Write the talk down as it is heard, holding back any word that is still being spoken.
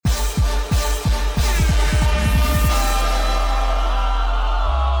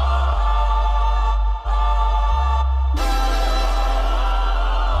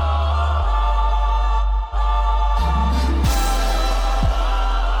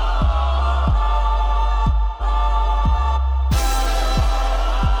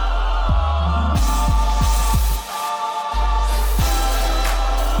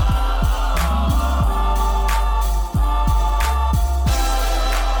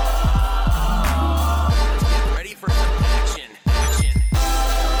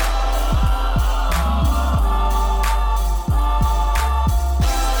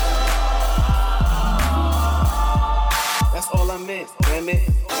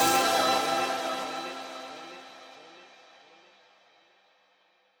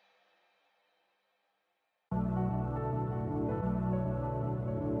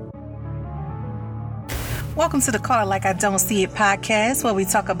Welcome to the Call It Like I Don't See It podcast, where we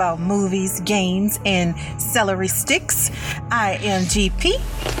talk about movies, games, and celery sticks. I am GP.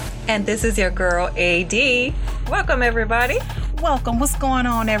 And this is your girl, AD. Welcome, everybody. Welcome. What's going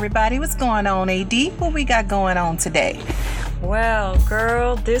on, everybody? What's going on, AD? What we got going on today? Well,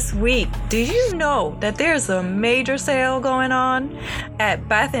 girl, this week, did you know that there's a major sale going on at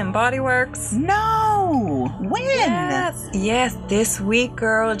Bath & Body Works? No. When? Yes, this week,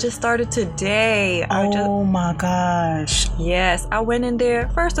 girl. It just started today. Oh my gosh. Yes, I went in there.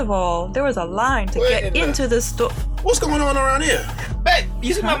 First of all, there was a line to get into the store. What's going on around here? Babe,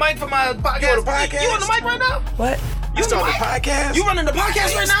 you see my mic for my podcast? You on the podcast? You on the mic right now? What? You started the podcast? You running the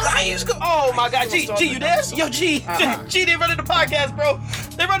podcast right now? I used to go. Oh my God, G, you there? Yo, G, G, they running the podcast, bro.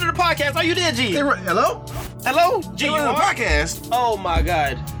 They running the podcast. Are you there, G? Hello? Hello? G, you running the on? podcast? Oh my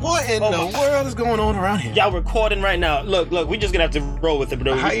God. What in the world is going on around here? Y'all recording right now. Look, we just gonna have to roll with it,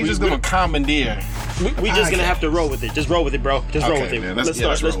 bro. How you just gonna commandeer? We just gonna have to roll with it. Just roll with it, bro. Just roll with it. Man, Let's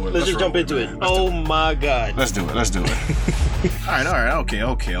start. Let's just jump into it. Oh my God. Let's do it. All right. Okay.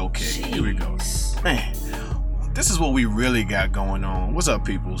 Here we go. Man, this is what we really got going on. What's up,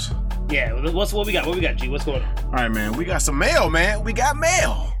 peoples? Yeah, what we got? What we got, G? What's going on? All right, man. We got some mail, man. We got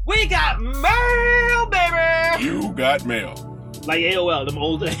mail. We got mail, baby. You got mail. Like AOL, them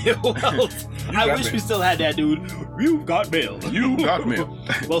old AOLs. I wish we still had that, dude. You've got mail. You got mail.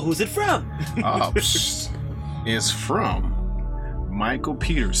 Well, who's it from? It's from Michael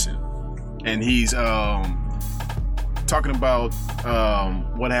Peterson, and he's talking about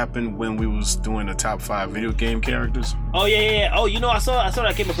what happened when we was doing the top 5 video game characters. Oh yeah. Oh, I saw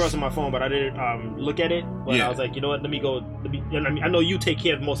that came across on my phone, but I didn't look at it. But Yeah. I was like, you know what? Let me go. I know you take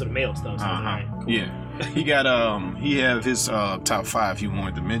care of most of the mail stuff. So I was like, all right, cool. Yeah. He got he have his top 5 he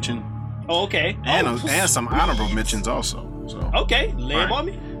wanted to mention, Oh, okay. and some honorable mentions also. So Okay, lay them All on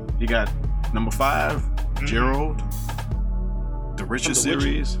right. me. You got number 5, Gerald, the Richard From The Witcher?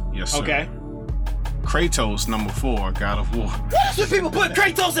 series. Yes, sir. Okay. Kratos, number 4, God of War. That's what people put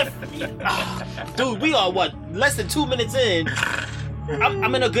Kratos in. Dude, we are less than 2 minutes in.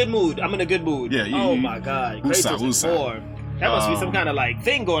 I'm in a good mood. Yeah, oh my God, Kratos Woosah. at 4. That must be some kind of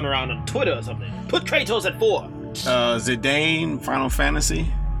thing going around on Twitter or something. Put Kratos at 4. Zidane, Final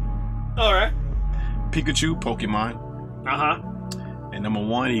Fantasy. All right. Pikachu, Pokemon. And number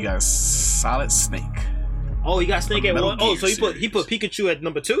 1, you got Solid Snake. Oh, he got Snake From at Metal 1. Oh, so Gear he put Pikachu at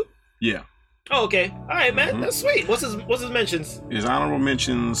number 2. Yeah. Oh, okay. All right, man. That's sweet. What's his mentions? His honorable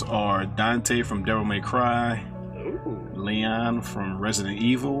mentions are Dante from Devil May Cry, Ooh. Leon from Resident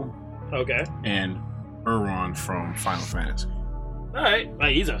Evil, Okay. and Euron from Final Fantasy. All right.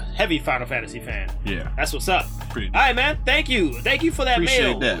 He's a heavy Final Fantasy fan. Yeah. That's what's up. Pretty All right, man. Thank you for that Appreciate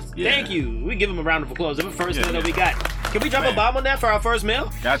mail. that. Yeah. Thank you. We give him a round of applause. That's the first Yeah, mail that yeah. we got. Can we drop Man. a bomb on that for our first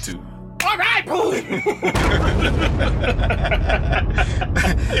mail? Got to. All right, boo.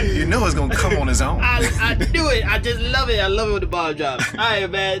 You know it's gonna come on his own. I knew it. I just love it. I love it when the bomb drops. All right,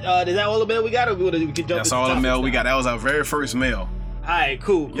 man. Is that all the mail we got, or we can jump? That's into all the topics mail we now? got. That was our very first mail. All right,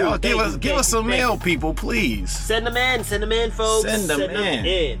 cool. Y'all Thank give you, us some thank mail, you. people, please. Send them in, folks. Send them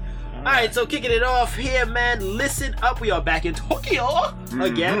in. All right, so kicking it off here, man. Listen up, we are back in Tokyo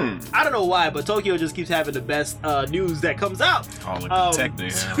again. I don't know why, but Tokyo just keeps having the best news that comes out. All the tech they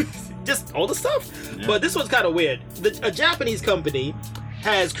have. Just all the stuff. Yeah. But this one's kind of weird. A Japanese company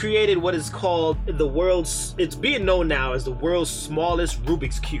has created what is called it's being known now as the world's smallest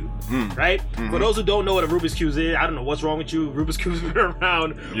Rubik's Cube, right? For those who don't know what a Rubik's Cube is, I don't know what's wrong with you. Rubik's Cube's been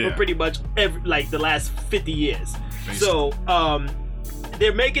around for pretty much the last 50 years. Basically. So,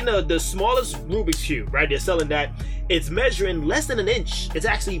 they're making the smallest Rubik's Cube, right? They're selling that. It's measuring less than an inch. It's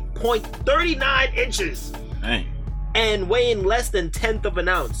actually 0.39 inches. Dang. And weighing less than 1/10 of an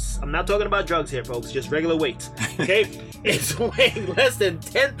ounce. I'm not talking about drugs here, folks. Just regular weight. Okay? It's weighing less than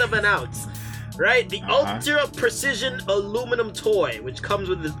 1/10 of an ounce. Right? The ultra precision aluminum toy, which comes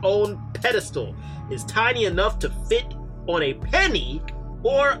with its own pedestal, is tiny enough to fit on a penny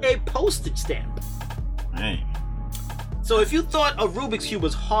or a postage stamp. Dang. So if you thought a Rubik's Cube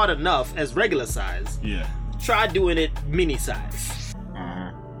was hard enough as regular size, Yeah. try doing it mini size.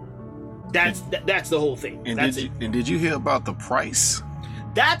 That's the whole thing. And That's did you hear about the price?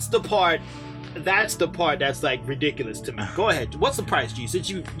 That's the part that's like ridiculous to me. Go ahead. What's the price, G? Since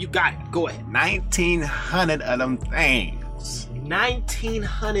you got it, go ahead. 1,900 of them things.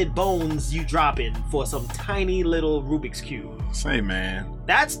 1,900 bones you dropping for some tiny little Rubik's Cube. Say, man,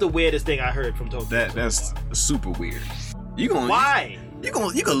 That's the weirdest thing I heard from Tokyo. that's super weird. Why? You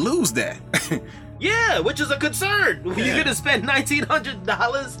gonna lose that. Yeah, which is a concern. Yeah. You're gonna spend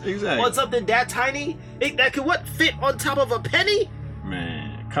 $1,900 Exactly. on something that tiny that could fit on top of a penny?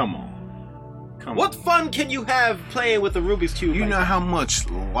 Man, come on. What fun can you have playing with the Rubik's Cube? You like know that? how much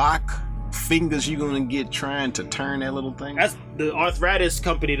lock fingers you're gonna get trying to turn that little thing? That's the arthritis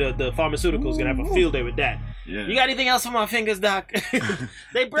company, the pharmaceuticals, gonna have a field day with that. Yeah. You got anything else for my fingers, Doc?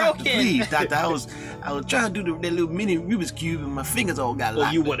 They broke Doctor, it. please, doctor. I was trying to do that little mini Rubik's Cube and my fingers all got Oh,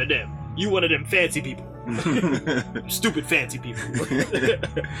 locked. you one of them. You one of them fancy people. Stupid fancy people.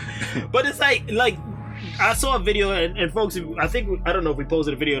 But it's like I saw a video and folks, I don't know if we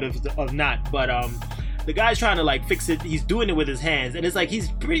posted a video of not, but the guy's trying to like fix it. He's doing it with his hands, and it's like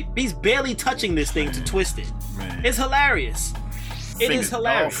he's barely touching this thing to twist it. Man. It's hilarious. It is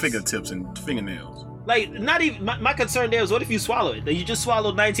hilarious. All fingertips and fingernails. Like, not even my concern there is, what if you swallow it? That you just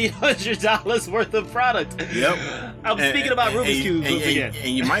swallowed $1,900 worth of product. Yep. I'm speaking about Rubik's Cube again.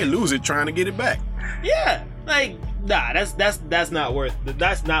 And you might lose it trying to get it back. Yeah, like that's not worth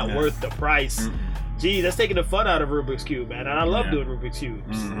worth the price. Mm-mm. Gee, that's taking the fun out of Rubik's Cube, man. And I love doing Rubik's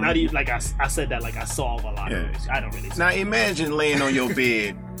Cubes. Mhm. Not even like I said that like I solve a lot of Rubik's. I don't really. Now imagine laying on your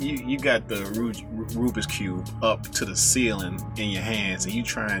bed. You got the Rubik's Cube up to the ceiling in your hands, and you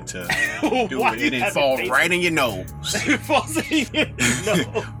trying to do Why it, you and it have fall it right in your nose. It falls in your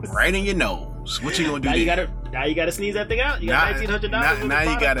nose. Right in your nose. What you gonna do? Now you gotta sneeze that thing out. You got $1,900. Now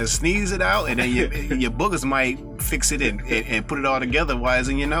you gotta sneeze it out, and then your boogers might fix it and put it all together while it's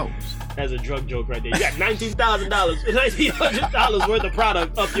in your nose. That's a drug joke right there. You got $19,000 worth of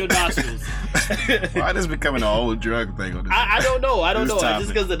product up your nostrils. Why this becoming an old drug thing on this? I don't know. This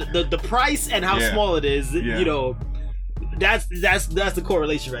Just because the price and how small it is, you know, that's the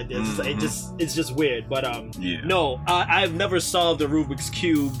correlation right there. It's just weird. But no, I've never solved a Rubik's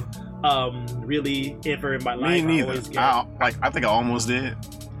Cube really ever in my life. Me neither. I think I almost did.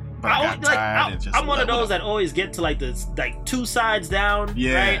 But I got tired and just I'm one of those that always get to like two sides down,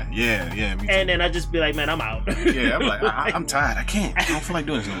 right? Yeah, me too. And then I just be like, man, I'm out. Yeah, I'm like, I'm tired. I can't. I don't feel like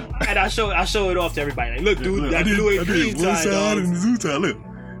doing this anymore. And I show it off to everybody. Like, look, dude, that blue and green side, dog. Look.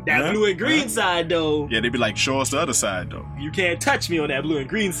 That blue and green side, though. Yeah, they be like, show us the other side, though. You can't touch me on that blue and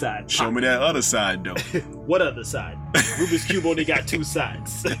green side. Show me that other side, though. What other side? Rubik's Cube only got two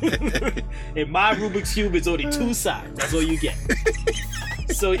sides. In my Rubik's Cube, it's only two sides. That's all you get.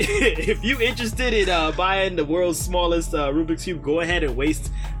 So if you're interested in buying the world's smallest Rubik's Cube, go ahead and waste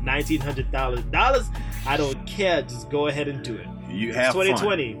 $1,900. I don't care. Just go ahead and do it. You have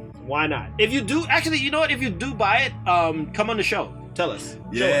 2020. Fun. Why not? If you do, actually, you know what? If you do buy it, come on the show. Tell us.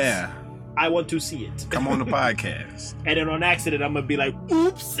 Show us. I want to see it. Come on the podcast. And then on accident, I'm gonna be like,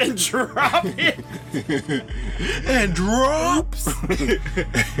 "Oops," and drop it. And drop.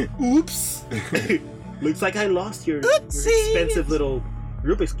 Oops. Looks like I lost your expensive little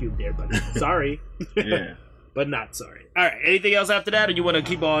Rubik's Cube there, buddy. Sorry. Yeah. But not sorry. All right. Anything else after that, or you want to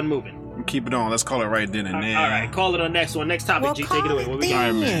keep on moving? Keep it on. Let's call it right then and there. All right. Call it on next one. Next topic. G, take it away. What we got?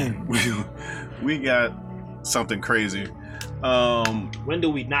 All right, man. We got something crazy. When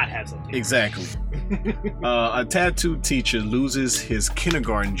do we not have something? Exactly. A tattoo teacher loses his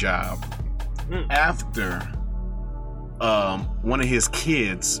kindergarten job after one of his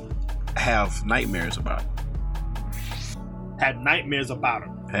kids have nightmares about him. Had nightmares about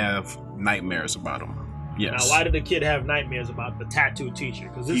him. Yes. Now, why did the kid have nightmares about the tattoo teacher?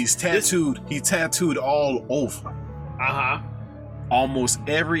 Because he's tattooed. He's tattooed all over. Almost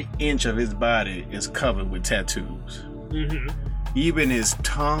every inch of his body is covered with tattoos. Mm-hmm. Even his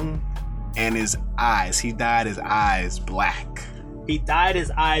tongue and his eyes. He dyed his eyes black.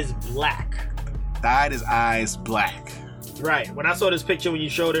 Right. When I saw this picture, when you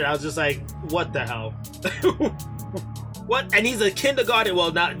showed it, I was just like, what the hell? What? And he's a kindergarten.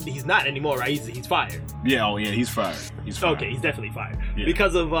 Well, he's not anymore, right? He's fired. Yeah. He's fired. Okay, he's definitely fired. Yeah.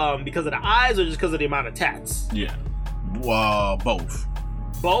 Because of the eyes, or just because of the amount of tats? Yeah. Both.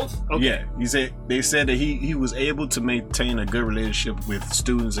 Both? Okay. Yeah. They said that he was able to maintain a good relationship with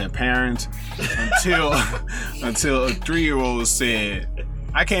students and parents until a 3-year-old said,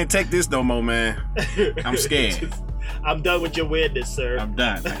 "I can't take this no more, man. I'm scared. I'm done with your weirdness, sir. I'm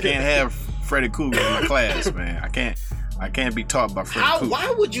done. I can't have Freddy Krueger in my class, man. I can't be taught by Freddy Krueger."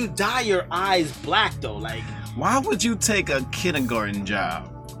 Why would you dye your eyes black though? Like, why would you take a kindergarten job?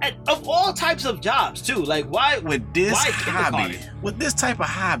 And of all types of jobs too. Like, why with this hobby? With this type of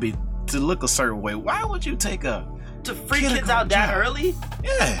hobby to look a certain way, why would you take to freak kids out that early?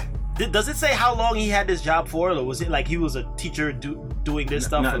 Yeah. Does it say how long he had this job for, or was it like he was a teacher doing this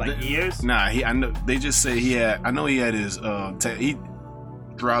stuff for like years? Nah, I know they just say he had. I know he had his he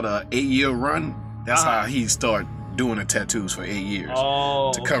throughout a 8-year run. That's how he started doing the tattoos for 8 years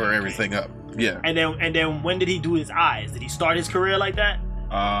to cover everything up. Yeah. And then when did he do his eyes? Did he start his career like that?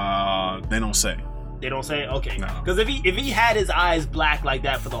 They don't say. They don't say? Okay. No. Because if he had his eyes black like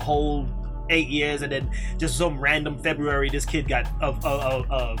that for the whole 8 years, and then just some random February this kid got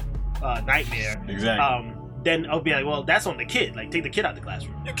a nightmare. Exactly. Then I'll be like, well, that's on the kid. Like, take the kid out of the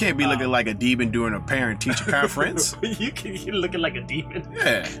classroom. You can't be looking like a demon during a parent-teacher conference. You're looking like a demon.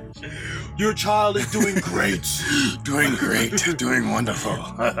 Yeah. Your child is doing great. Doing great. Doing wonderful.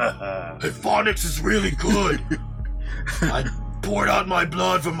 Phonics is really good. I poured out my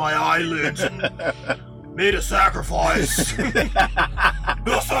blood from my eyelids and made a sacrifice.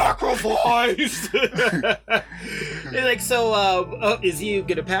 The sacrifice. They're like, so, is he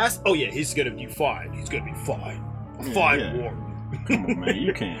gonna pass? Oh yeah, he's gonna be fine. He's gonna be fine. Fine warden. Come on, man,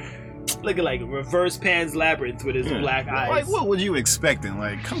 you can't. Looking like reverse Pan's Labyrinth with his black eyes. Like, what were you expecting?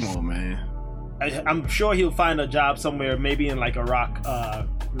 Like, come on, man. I'm sure he'll find a job somewhere, maybe in like a rock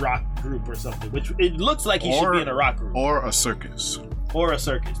group or something. Which it looks like he should be in a rock group or a circus. Or a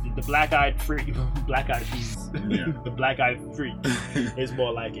circus. The black-eyed freak, black-eyed peas. Yeah. The black-eyed freak is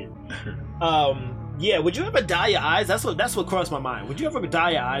more like it. Yeah. Would you ever dye your eyes? That's what crossed my mind. Would you ever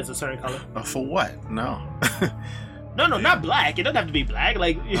dye your eyes a certain color? For what? No. No, not black. It doesn't have to be black.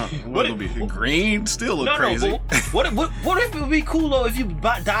 Like, what would it be? Green? Still look crazy. No. What if it would be cool though if you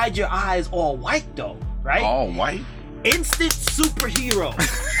dyed your eyes all white though? Right? All white? Instant superhero.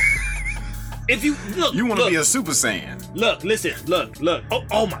 If you look, you want to be a Super Saiyan. Look.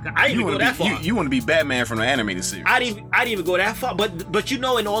 Oh my God, I didn't even go that far. You want to be Batman from the animated series. I didn't even go that far. But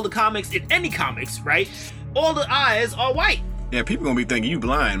in all the comics, in any comics, right? All the eyes are white. Yeah, people gonna be thinking you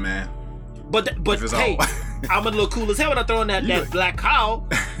blind, man. But hey, I'm gonna look cool as hell when I throw in that black cowl,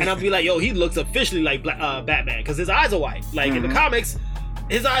 and I'll be like, yo, he looks officially like Batman because his eyes are white. Like in the comics,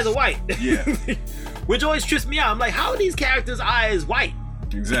 his eyes are white. Yeah. Which always trips me out. I'm like, how are these characters' eyes white?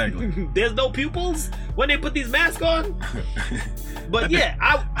 Exactly. There's no pupils when they put these masks on. But yeah,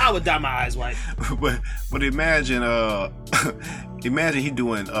 I would dye my eyes white. But imagine he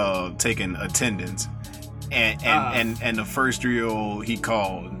doing taking attendance, and the first trio he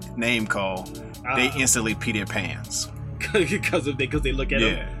called name call, they instantly pee their pants because they look at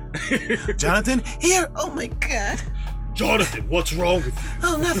him. Jonathan, here. Oh my God. Jonathan, what's wrong with you?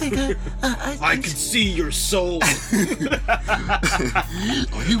 Oh, nothing. I can see your soul. Are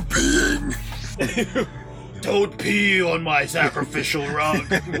you peeing? Don't pee on my sacrificial rug.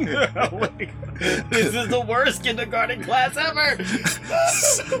 This is the worst kindergarten class ever.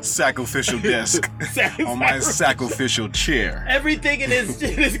 Sacrificial desk on my sacrificial chair. Everything in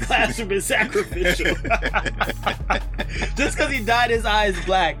his classroom is sacrificial. Just because he dyed his eyes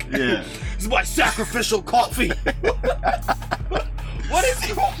black. Yeah. This is my sacrificial coffee. What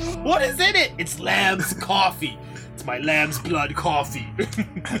is in it? It's lamb's coffee. It's my lamb's blood coffee.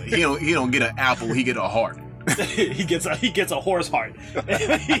 He don't get an apple. He get a heart. he gets a horse heart.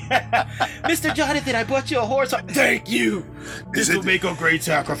 Mr. Jonathan, I bought you a horse heart. Thank you. This will make a great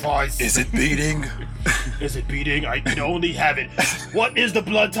sacrifice. Is it beating? Is it beating? I can only have it. What is the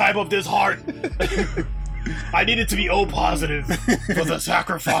blood type of this heart? I need it to be O positive for the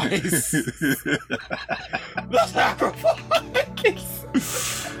sacrifice. The sacrifice.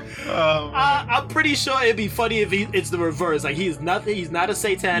 I'm pretty sure it'd be funny if it's the reverse. Like he's not a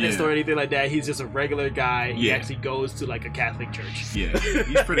satanist or anything like that. He's just a regular guy. He actually goes to like a Catholic church. Yeah,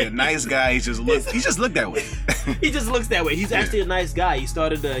 he's pretty a nice guy. He just looked that way. He just looks that way. He's actually a nice guy.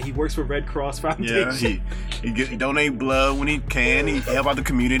 He works for Red Cross Foundation. Yeah, he donate blood when he can. He help out the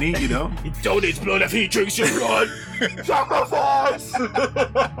community. You know, he donates blood if he drinks your blood. Sacrifice.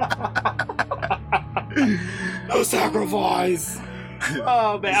 No sacrifice.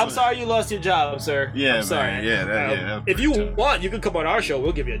 Oh man, I'm sorry you lost your job, sir. Yeah, I'm sorry. Man. Yeah. If you want, you can come on our show.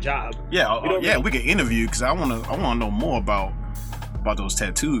 We'll give you a job. Yeah, we can interview because I want to know more about those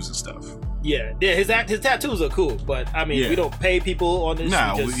tattoos and stuff. Yeah. His tattoos are cool, but I mean, we don't pay people on this.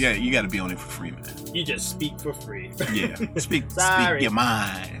 Nah, you got to be on it for free, man. You just speak for free. Yeah, speak your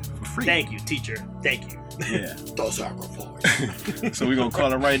mind for free. Thank you, teacher. Thank you. Yeah. The sacrifice. So we gonna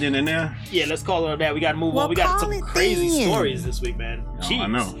call it right in and there? Yeah, let's call it on that. We gotta move on. We got some crazy stories this week, man. Oh, I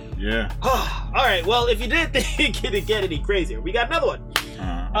know. Yeah. All right. Well, if you didn't think it'd get any crazier, we got another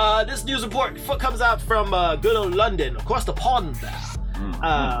one. This news report comes out from good old London, across the pond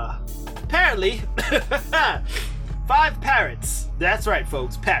there. Apparently, 5 parrots. That's right,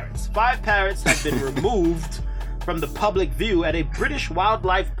 folks. Parrots. 5 parrots have been removed from the public view at a British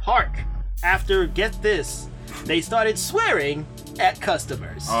wildlife park after, get this, they started swearing at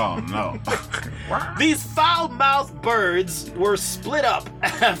customers. Oh no. These foul-mouthed birds were split up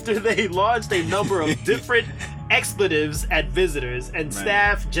after they launched a number of different expletives at visitors and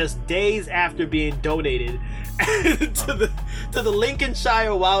staff just days after being donated to the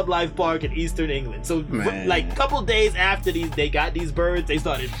Lincolnshire Wildlife Park in Eastern England. So like a couple days after they got these birds, they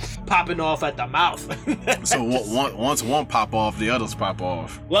started popping off at the mouth. So once one pop off, the others pop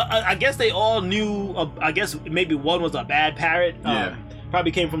off. Well, I guess they all knew. I guess maybe one was a bad parrot.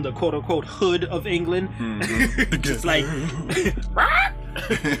 Probably came from the quote unquote hood of England. Mm-hmm. Just like,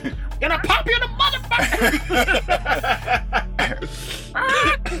 gonna pop you in the motherfucker.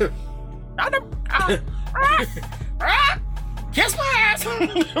 Kiss my ass.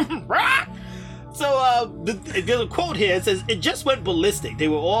 So there's a quote here. It says, "It just went ballistic. They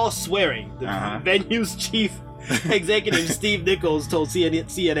were all swearing." The venue's chief executive Steve Nichols told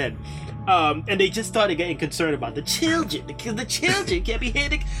CNN. And they just started getting concerned about the children because the children can't be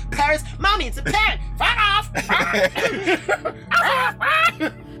hitting parrots. Mommy, it's a parrot. Fuck off.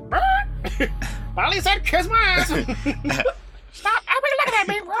 Finally said, kiss my ass. Stop looking at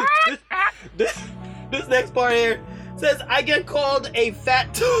me. This next part here says, I get called a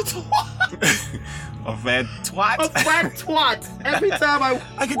fat twat. A fat twat? A fat twat. Every time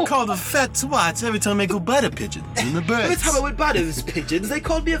I get called a fat twat every time I go butter pigeons in the birds. Every time I went by those pigeons, they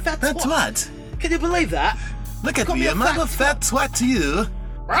called me a fat twat. Twat. Can you believe that? Look at me, I'm a fat twat to you.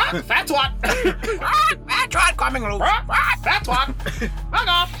 Fat twat. Fat twat coming loose. Fat twat. Fuck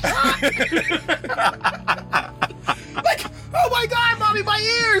off. Like, oh my God, Mommy, my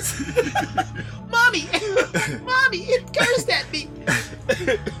ears. Mommy, it cursed at me.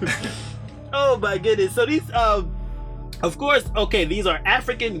 Oh my goodness. So these, of course, okay, these are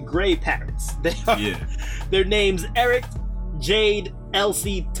African gray parrots. They are, their names Eric, Jade,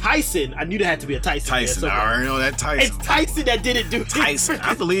 Elsie, Tyson. I knew there had to be a Tyson. Tyson, I already know that Tyson. It's Tyson that didn't do it. Tyson,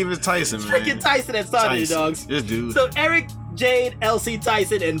 I believe it's Tyson, man. Freaking Tyson that started it, dogs. This dude. So Eric, Jade, Elsie,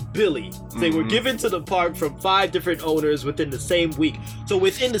 Tyson, and Billy. They were given to the park from 5 different owners within the same week. So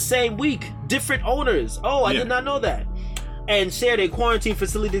within the same week, different owners. Oh, I did not know that. And shared a quarantine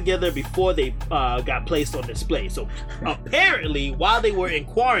facility together before they got placed on display. So apparently, while they were in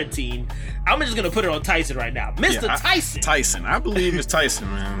quarantine, I'm just gonna put it on Tyson right now. Mr. Tyson. Tyson, I believe it's Tyson,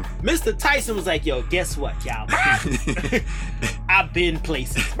 man. Mr. Tyson was like, "Yo, guess what, y'all? I've been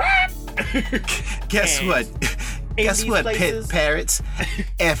places. Guess what? Guess what, pet parrots?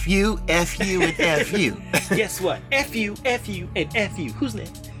 F you, and F you. Guess what? F you, and F you. Who's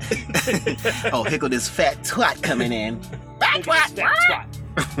next? Oh, here go this fat twat coming in. Fat twat.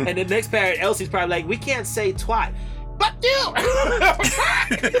 And the next parrot, Elsie's probably like, we can't say twat. But you!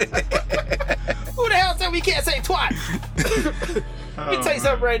 Who the hell said we can't say twat? Let me tell you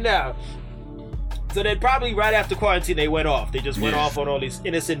something right now. So then probably right after quarantine, they went off. They just went off on all these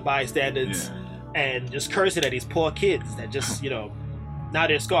innocent bystanders and just cursing at these poor kids that just, now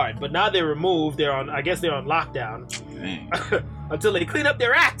they're scarred. But now they're removed. I guess they're on lockdown. Until they clean up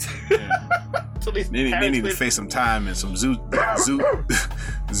their act. They need to face some time in some zoo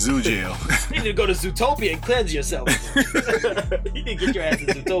jail. You need to go to Zootopia and cleanse yourself. You need to get your ass in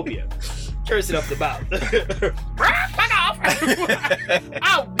Zootopia. Curse it up the mouth. Fuck off!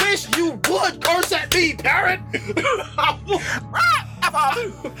 I wish you would curse at me, parrot. I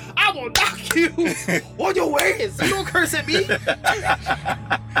will knock you on your ass. You don't curse at me.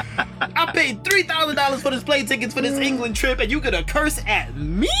 I paid $3,000 for this plane tickets for this England trip, and you gonna curse at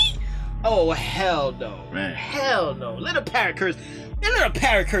me? Oh, hell no. Man. Hell no. Let a parrot curse. Let a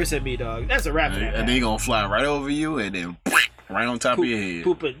parrot curse at me, dog. That's a wrap for that. And they gonna fly right over you and then right on top of your head.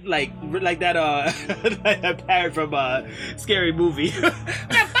 Pooping like that like that parrot from Scary Movie. Where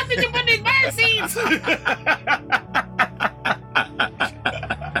the fuck did you put these bird seeds?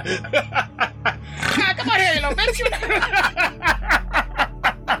 Come on here, little bitch.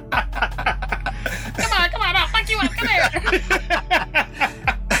 Come on, I'll fuck you up. Come here.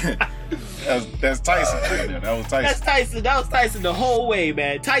 That's Tyson. That was Tyson. That's Tyson. That was Tyson the whole way,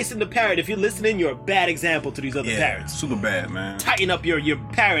 man. Tyson the parrot. If you're listening, you're a bad example to these other parrots. Super bad, man. Tighten up your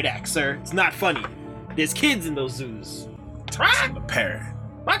parrot act, sir. It's not funny. There's kids in those zoos. Tyson the parrot.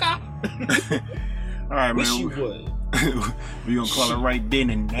 Fuck off. All right, Wish man. you would. We gonna call it right then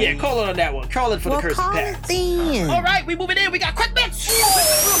and there. Yeah, call it on that one. Call it for the curse of parrots. All right, we moving in. We got quick bits.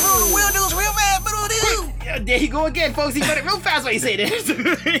 We'll do this real fast, but there you go again, folks. He running real fast when he say this.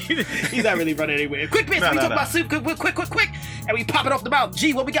 He's not really running anywhere. Quick bits. We talk about soup. Quick. And we pop it off the mouth.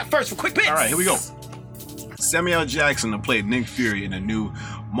 G, what we got first for quick bits? All right, here we go. Samuel L. Jackson to play Nick Fury in a new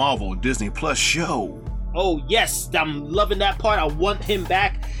Marvel Disney Plus show. Oh, yes. I'm loving that part. I want him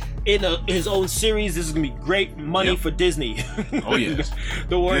back. in his own series. This is gonna be great money for Disney. Oh yeah.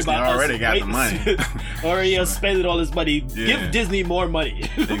 Don't worry Disney about already us. got the money. Already spending all this money. Yeah. Give Disney more money.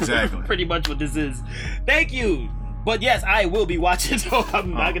 Exactly. Pretty much what this is. Thank you. But yes, I will be watching. So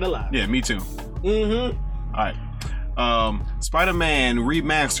I'm not gonna lie. Yeah, me too. Mm-hmm. All right. Spider-Man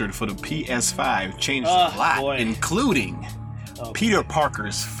remastered for the PS5 changed a lot, boy. including Peter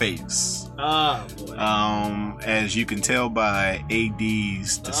Parker's face. Oh boy. As you can tell by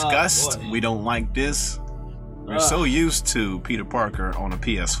AD's disgust, boy. we don't like this. We're so used to Peter Parker on a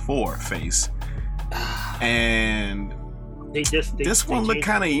PS4 face, and this one looked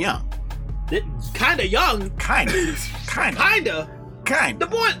kind of young. Kind of young. Kind of.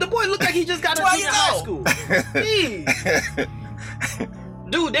 The boy looked like he just got out of high school. Jeez.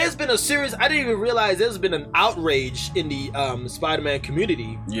 Dude, there's been a series. I didn't even realize there's been an outrage in the Spider-Man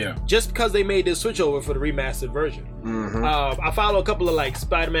community. Yeah. Just because they made this switch over for the remastered version. I follow a couple of like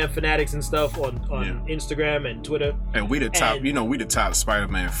Spider-Man fanatics and stuff on Instagram and Twitter. And we the top. We the top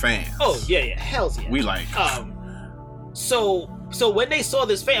Spider-Man fans. Oh yeah, hell's yeah. We like. So when they saw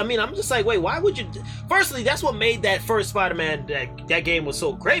this I'm just like, wait, why would you? Firstly, that's what made that first Spider-Man that game was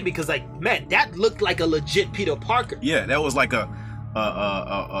so great, because like, man, that looked like a legit Peter Parker. Yeah, that was like a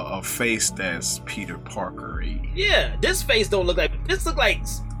face that's Peter Parker-y. Yeah, this face don't look like this. Look like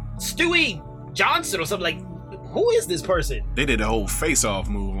Stewie Johnson or something. Like, who is this person? They did a whole face-off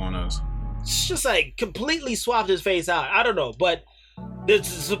move on us. It's just like completely swapped his face out. I don't know, but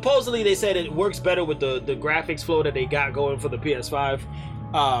supposedly they said it works better with the graphics flow that they got going for the PS5.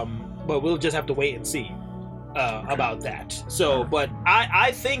 But we'll just have to wait and see about that. So, but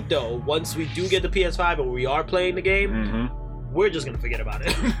I think though, once we do get the PS5 and we are playing the game, we're just gonna forget about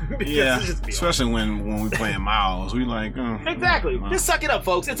it. Yeah, especially when we playing Miles, we like exactly. Just suck it up,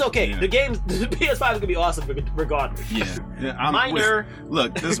 folks. It's okay. The PS5 is gonna be awesome regardless. Yeah. Minor.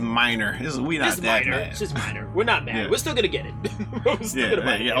 Look, this minor. We not that minor. mad. It's just minor. We're not mad. Yeah. We're still gonna get it. We're still gonna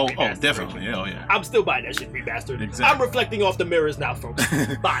buy it. Oh, definitely. Oh, yeah. I'm still buying that shit remastered. Exactly. I'm reflecting off the mirrors now, folks.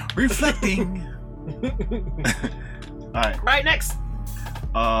 Bye. Reflecting. All right. Right, next.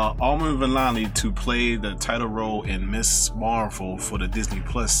 Alma Vellani to play the title role in Miss Marvel for the Disney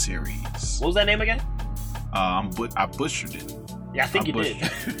Plus series. What was that name again? I butchered it. Yeah, I think you did.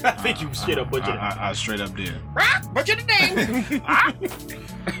 I think you straight up butchered it. I straight up did. Butchered the name.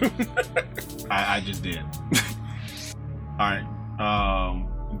 I just did. All right.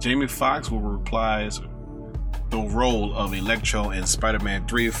 Jamie Foxx will reprise the role of Electro in Spider-Man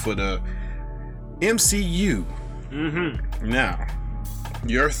 3 for the MCU. Now,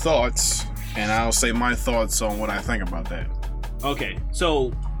 your thoughts, and I'll say my thoughts on what I think about that. Okay,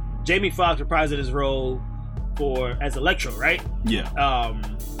 so Jamie Foxx reprising his role as Electro, right? Yeah.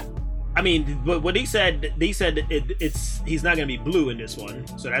 I mean, but what he said he's not gonna be blue in this one,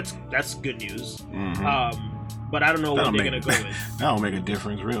 so that's good news. But I don't know what they're gonna go with. That don't make a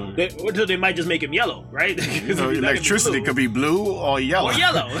difference, really. They might just make him yellow, right? Electricity could be blue or yellow.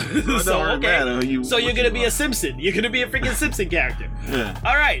 So okay. So you're gonna be a Simpson. You're gonna be a freaking Simpson character. Yeah.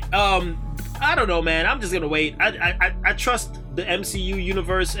 All right. I don't know, man. I'm just gonna wait. I trust the MCU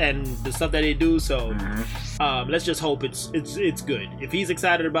universe and the stuff that they do. So let's just hope it's good. If he's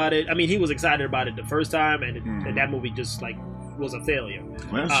excited about it, I mean, he was excited about it the first time, and that movie just like was a failure.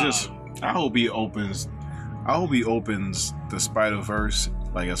 I hope he opens the Spider-Verse,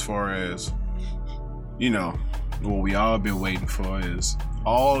 like, as far as, what we all been waiting for is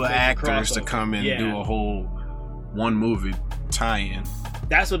all the actors to come and do a whole one movie tie-in.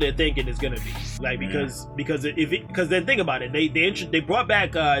 That's what they're thinking is gonna be like, because then think about it, they brought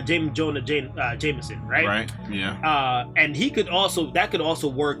back James Jonah Jameson, right? Right. Yeah. And that could also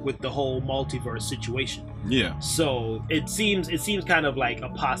work with the whole multiverse situation. Yeah. So it seems kind of like a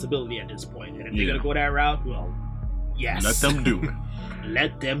possibility at this point. And if they're gonna go that route, well, yes. Let them do it.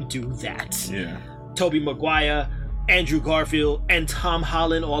 Let them do that. Yeah. Tobey Maguire, Andrew Garfield, and Tom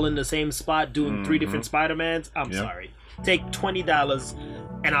Holland all in the same spot doing 3 different Spider-Mans. I'm sorry. Take $20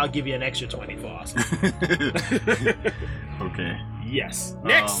 and I'll give you an extra 20 for Oscar. Okay. Yes.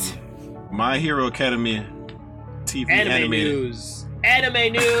 Next. My Hero Academia TV Anime animated. news.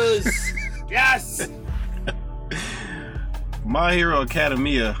 Anime news. Yes. My Hero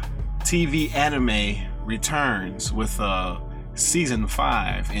Academia TV anime returns with season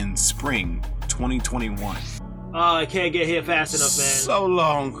 5 in spring 2021. Oh, I can't get here fast enough, man. So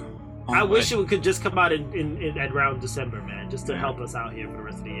long. I wish it could just come out in around December, man, just to help us out here for the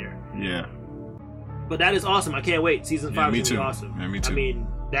rest of the year. Yeah. But that is awesome. I can't wait. Season 5 is gonna be awesome. Yeah, me too. I mean,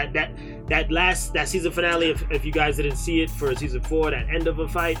 that season finale, if you guys didn't see it for season 4, that end of a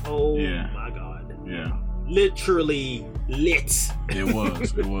fight, my god. Yeah. literally lit. It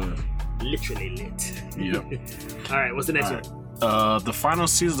was. Literally lit. Yep. All right, what's the next one? The final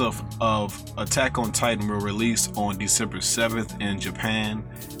season of Attack on Titan will release on December 7th in Japan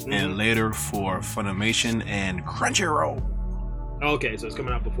and later for Funimation and Crunchyroll. Okay, so it's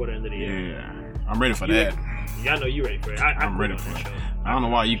coming out before the end of the year. Yeah, I'm ready for that. Yeah, I know you're ready for it. I'm ready for it. I don't know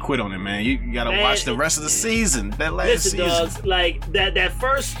why you quit on it, man. You gotta watch the rest of the season. That last season. Dogs, like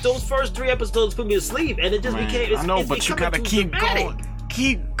those first 3 episodes put me to sleep, and it just became. I know, but you gotta keep going.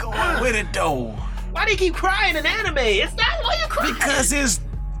 Keep going with it, though. Why do you keep crying in anime? It's not why you crying. Because it's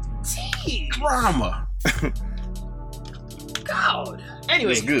drama. God.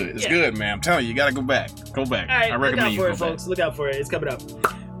 Anyway, it's good. It's good, man. I'm telling you, you gotta go back. Go back. All right, I recommend look out for it, folks. Look out for it. It's coming up.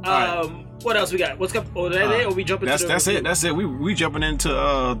 What else we got? What's coming? Oh, or we jumping into that's it. That's it. We jumping into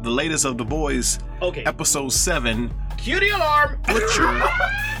the latest of The Boys. Okay. Episode 7. Cue the alarm. Butcher.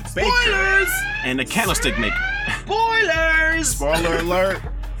 Spoilers. And the Candlestick Maker. Spoilers. Spoiler alert.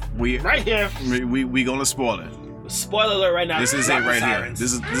 We right here. We gonna spoil it. Spoiler alert right now. This is it right here.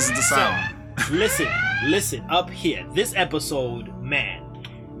 This is the sound. So, listen up here. This episode, man.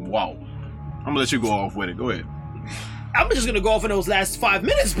 Wow. I'm gonna let you go off with it. Go ahead. I'm just gonna go off in those last 5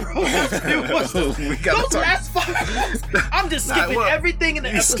 minutes, bro. Last 5 minutes. I'm just skipping everything in the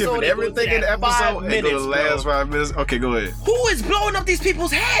episode. Skipping everything in the episode. 5 minutes, the last 5 minutes. Okay, go ahead. Who is blowing up these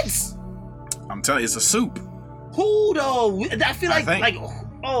people's heads? I'm telling you, it's a soup. Who though? I feel like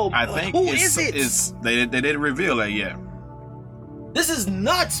I think who is it? They didn't reveal that yet. This is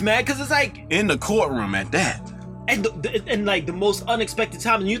nuts, man. Because it's like in the courtroom at that. And like the most unexpected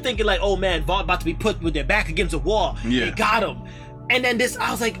time, and you thinking like, oh man, Vaughn about to be put with their back against the wall. Yeah. They got him. And then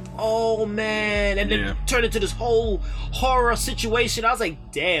I was like, oh man, and then turned into this whole horror situation. I was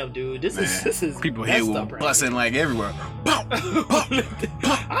like, damn, dude, this is people here were busting like everywhere.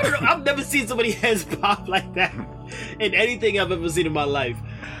 I don't know. I've never seen somebody's heads pop like that in anything I've ever seen in my life.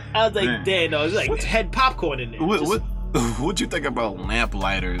 I was like, damn, no, it's like head popcorn in there. What'd you think about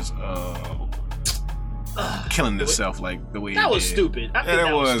Lamplighters killing himself like the way that he was did? Stupid. I think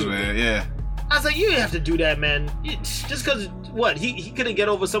that was stupid. Man. Yeah. I was like, you didn't have to do that, man. Just because he couldn't get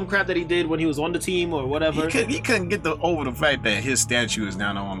over some crap that he did when he was on the team or whatever. He couldn't get over the fact that his statue is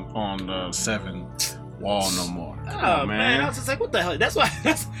down on the 7 wall no more. Oh man, I was just like, what the hell? That's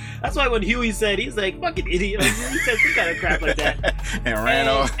why when Huey said, he's like, fucking idiot. Like, he said some kind of crap like that and ran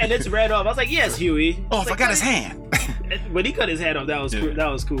off. And it's ran off. I was like, yes, Huey. Oh, I forgot his hand. When he cut his hand off, that was cool. That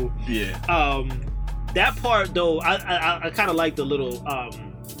was cool. Yeah. That part though, I kind of like the little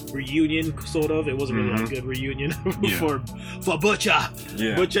reunion, sort of. It wasn't really a good reunion for Butcher.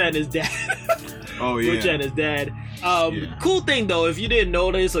 Yeah. Butcher and his dad. Oh yeah. Butcher and his dad. Cool thing though, if you didn't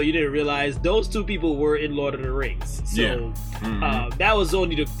notice or you didn't realize, those 2 people were in Lord of the Rings. So that was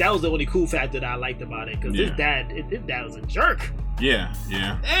the only cool fact that I liked about it, because his dad was a jerk. Yeah.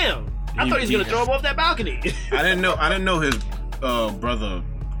 Damn. I thought he was gonna throw him off that balcony. I didn't know his brother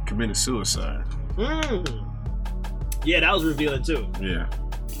committed suicide. Yeah, that was revealing too. Yeah.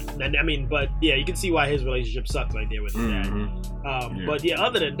 And I mean, but yeah, you can see why his relationship sucked right there with his dad. But yeah,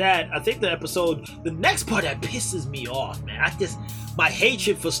 other than that, I think the next part that pisses me off, man. My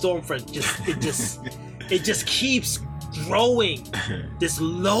hatred for Stormfront it just keeps growing. This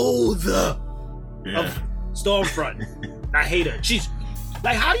loathe of Stormfront. I hate her. She's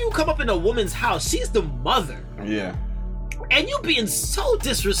like, how do you come up in a woman's house? She's the mother. Yeah. And you being so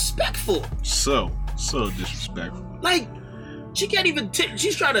disrespectful. So disrespectful. Like, she can't even.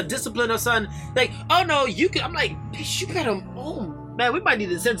 She's trying to discipline her son. Like, oh no, you can. I'm like, bitch, you better. Oh man, we might need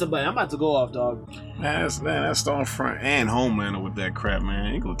to send somebody. I'm about to go off, dog. That's Stormfront and Homelander with that crap,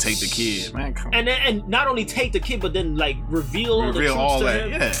 man. You gonna take the kid, man. Come on. And not only take the kid, but then like reveal all the truths to that.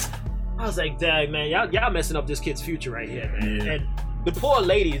 him. Yeah. I was like, dang, man, y'all messing up this kid's future right here, man. Yeah. And the poor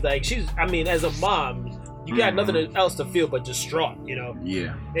lady, like, as a mom, you got nothing else to feel but distraught, you know?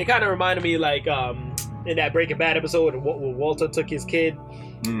 Yeah. It kind of reminded me, like, in that Breaking Bad episode when Walter took his kid,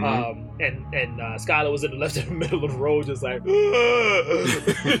 and Skylar was left in the middle of the road, just like,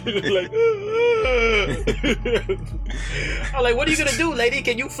 I'm like, what are you gonna do, lady?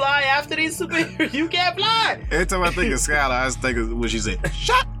 Can you fly after these superheroes? You can't fly. Every time I think of Skylar, I just think of what she said.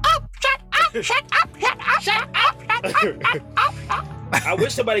 Shut up! Shut up! Shut up! Shut up! Shut up! I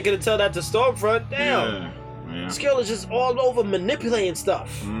wish somebody could have told that to Stormfront. Damn. Yeah. This girl is just all over manipulating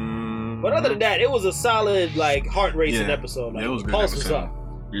stuff. But other than that, it was a solid, like, heart-racing episode. Like, it was a good pulse episode. was up.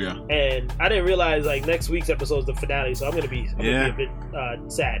 Yeah. And I didn't realize, like, next week's episode is the finale, so I'm gonna be a bit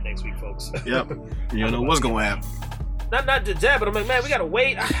sad next week, folks. Yep. You know what's gonna happen. Not to that, but I'm like, man, we gotta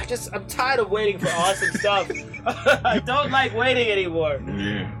wait. I'm tired of waiting for awesome stuff. I don't like waiting anymore.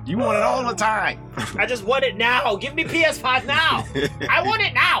 Yeah. You want it all the time. I just want it now. Give me PS5 now. I want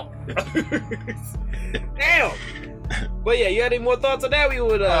it now. Damn. But yeah, you had any more thoughts on that? We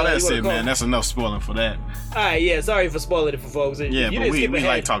would. That's it, man. That's enough spoiling for that. All right, yeah. Sorry for spoiling it for folks. Yeah, you but we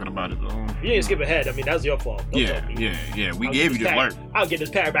like talking about it. You didn't skip ahead. I mean, that was your fault. Don't tell me. Yeah. We gave you the alert. I'll get this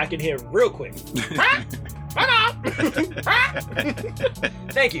parrot back in here real quick.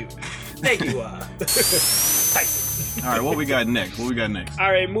 Thank you, Tyson. All right, what we got next? All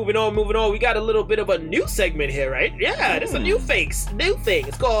right, moving on. We got a little bit of a new segment here, right? Yeah, this is a new thing.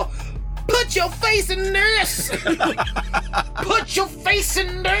 It's called Put Your Face in This. Put your face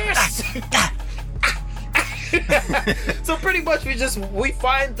in this. So pretty much we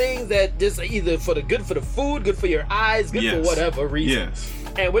find things that just either good for the food, good for your eyes, good for whatever reason. Yes.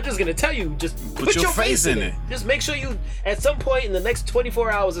 And we're just gonna tell you, just put your face in it. Just make sure you, at some point in the next 24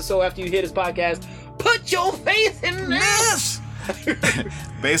 hours or so after you hear this podcast, put your face in this.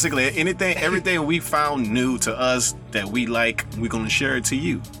 Basically, everything we found new to us that we like, we're gonna share it to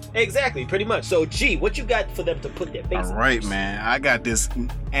you. Exactly, pretty much. So, G, what you got for them to put their face in? All right, man. I got this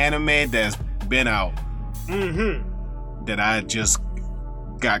anime that's been out that I just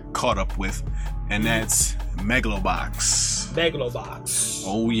got caught up with, and that's Megalobox.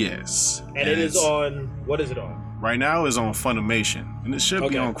 Oh, yes. And it is on, what is it on? Right now it's on Funimation, and it should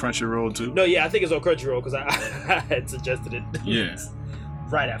be on Crunchyroll too. No, yeah, I think it's on Crunchyroll because I had suggested it. Yeah.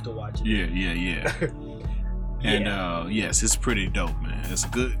 Right after watching. Yeah. And yes, it's pretty dope, man. It's a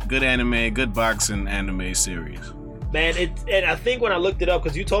good anime, good boxing anime series. Man, and I think when I looked it up,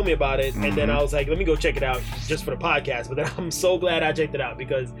 because you told me about it, and then I was like, let me go check it out just for the podcast. But then I'm so glad I checked it out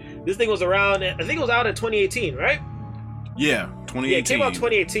because this thing was around, I think it was out in 2018, right? Yeah, 2018. Yeah, it came out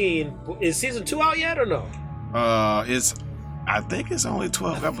 2018. Is season 2 out yet or no? I think it's only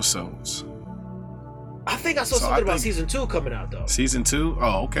 12 episodes. I think I saw something about season 2 coming out though. Season 2?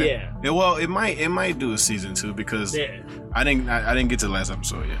 Oh, okay. Yeah. Well, it might do a season 2 because I didn't get to the last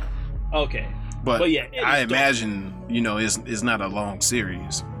episode yet. Okay. But yeah, I imagine it's not a long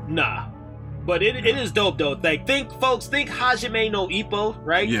series. Nah, but it is dope though. Like think Hajime no Ippo,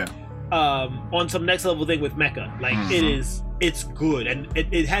 right? Yeah. On some next level thing with mecha. Like it's good, and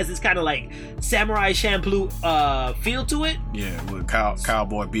it has this kind of like Samurai Champloo feel to it. Yeah, with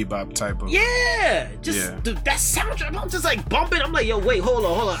Cowboy Bebop type of. Yeah, dude, that soundtrack. I'm just like bumping. I'm like, yo, wait, hold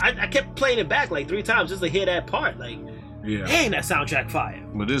on. I kept playing it back like 3 times just to hear that part. Like, dang, that soundtrack fire.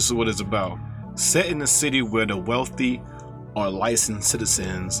 But this is what it's about. Set in a city where the wealthy are licensed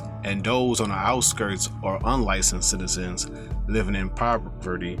citizens and those on the outskirts are unlicensed citizens living in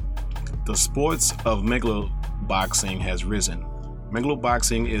poverty, the sports of megaloboxing has risen.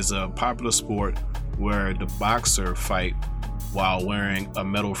 Megaloboxing is a popular sport where the boxer fight while wearing a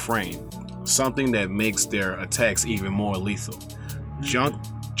metal frame, something that makes their attacks even more lethal. Junk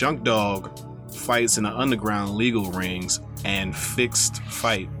Dog fights in the underground legal rings and fixed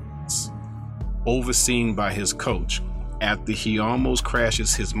fights overseen by his coach after he almost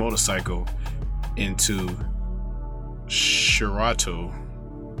crashes his motorcycle into Shiratu.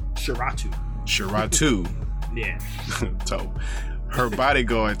 Yeah. So her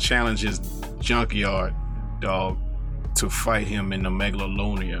bodyguard challenges Junkyard Dog to fight him in the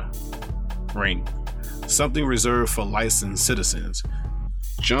Megalonia ring, something reserved for licensed citizens.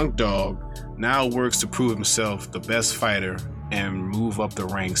 Junk Dog now works to prove himself the best fighter and move up the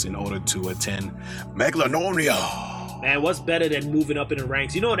ranks in order to attend Megalonia. Man, what's better than moving up in the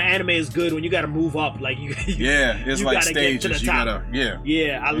ranks? You know, the anime is good when you gotta move up. Like it's like stages.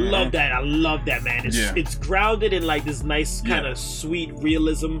 I love that. I love that, man. It's grounded in like this nice kind of sweet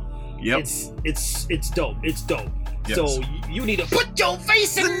realism. Yep. It's dope. It's dope. Yes. So you need to put your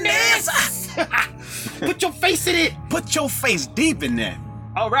face in this. Put your face in it. Put your face deep in that.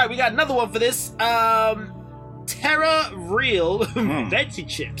 All right, we got another one for this. Terra Real veggie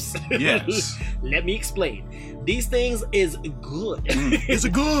chips. Yes. Let me explain. These things is good. It's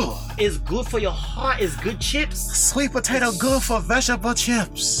good. It's good for your heart. It's good chips. Sweet potato good for vegetable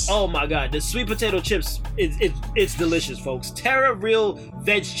chips. Oh my god, the sweet potato chips it's delicious, folks. Terra Real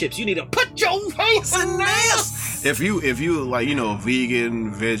veg chips. You need to put your face in this. If you like, a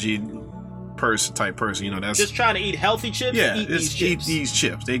vegan, veggie type person, that's just trying to eat healthy chips. Yeah, eat these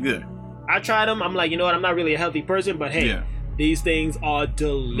chips. They good. I tried them. I'm like, you know what? I'm not really a healthy person, but hey. Yeah. These things are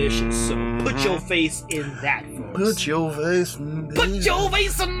delicious. So put your face in that, folks. Put your face in this. Put your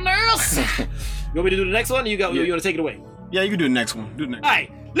face in this. You want me to do the next one? You want to take it away? Yeah, you can do the next one. All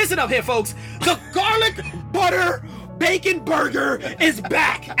right, listen up here, folks. The garlic butter bacon burger is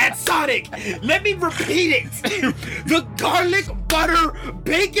back at Sonic. Let me repeat it. The garlic butter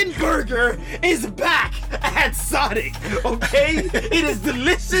bacon burger is back at Sonic. Okay? It is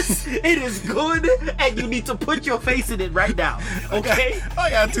delicious. It is good. And you need to put your face in it right now. Okay?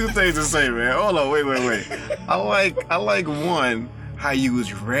 I got two things to say, man. Hold on, wait. I like one, how you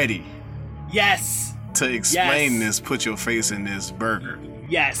was ready Yes. to explain Yes. this, put your face in this burger.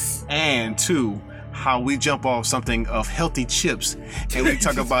 Yes. And two, how we jump off something of healthy chips and we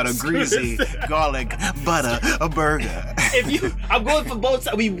talk about a greasy garlic butter a burger. I'm going for both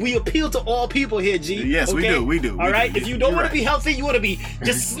sides. We appeal to all people here, G. Yes, we do. All right. If you don't want You're to be healthy, you want to be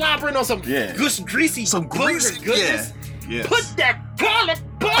just slobbering on some greasy goodness. Yeah. Put that garlic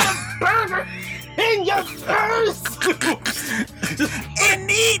butter burger in your face.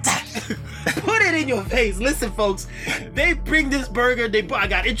 And eat. Put it in your face. Listen, folks. They bring this burger. I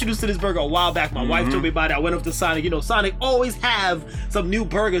got introduced to this burger a while back. My wife told me about it. I went up to Sonic. You know, Sonic always have some new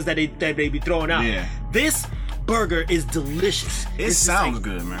burgers that they be throwing out. Yeah. This burger is delicious. It sounds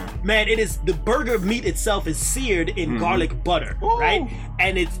good, man. Man, it is. The burger meat itself is seared in garlic butter, right?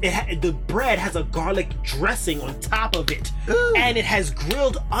 And the bread has a garlic dressing on top of it, and it has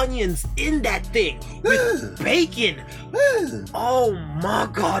grilled onions in that thing with bacon. Oh my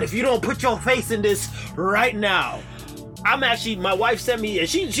God! If you don't put your face in this right now. My wife sent me, and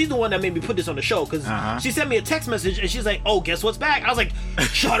she's the one that made me put this on the show, because she sent me a text message, and she's like, oh, guess what's back? I was like,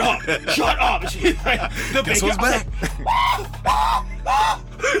 shut up. And she's like, the Guess bacon. what's back?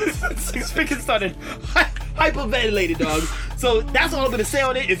 Freaking started hyperventilated, dog. So that's all I'm gonna say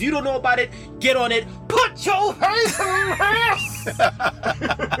on it. If you don't know about it, get on it. Put your face in this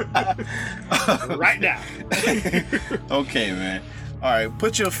right now. Okay, man. All right,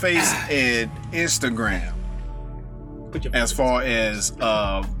 put your face in Instagram. As far as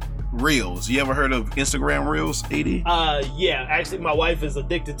Reels, you ever heard of Instagram Reels, AD? Yeah. Actually, my wife is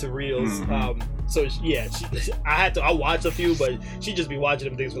addicted to Reels. So I watch a few, but she just be watching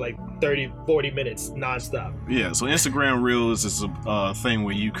them things for like 30-40 minutes nonstop. Yeah. So Instagram Reels is a thing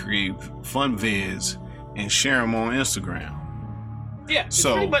where you create fun vids and share them on Instagram. Yeah.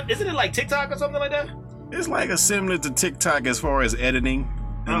 So pretty much, isn't it like TikTok or something like that? It's like a similar to TikTok as far as editing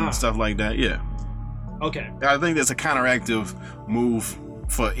and stuff like that. Yeah. Okay. I think that's a counteractive move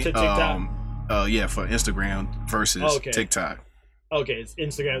for TikTok? For Instagram versus TikTok. Okay, it's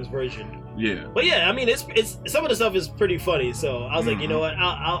Instagram's version. Yeah. But yeah, I mean, it's some of the stuff is pretty funny. So I was like, you know what?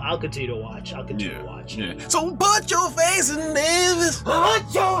 I'll continue to watch. Yeah. So put your face in this.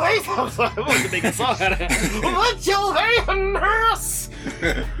 Put your face. I'm sorry, I wanted to make a song out of that. Put your face in this.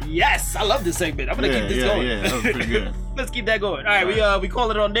 Yes, I love this segment. I'm gonna keep this going. Yeah, that was pretty good. Let's keep that going. All right, we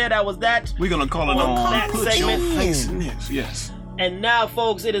call it on there. That was that. We're gonna call it on that put segment. your face in this. Yes. And now,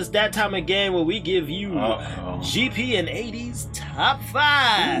 folks, it is that time again where we give you GP and AD's top 5.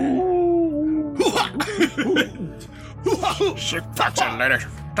 Shake that lady.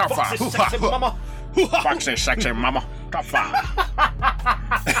 Top 5. Mama. Foxy sexy mama. Top 5.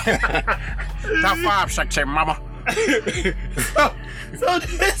 Top 5 sexy mama. So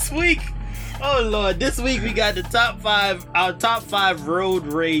this week, oh Lord, this week we got our top 5 road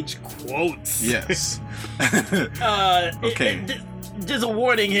rage quotes. Yes. Okay. Just a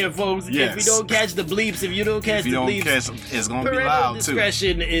warning here, folks. Yes. If we don't catch the bleeps, It's gonna be parental loud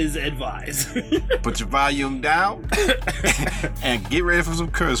discretion is advised. Put your volume down and get ready for some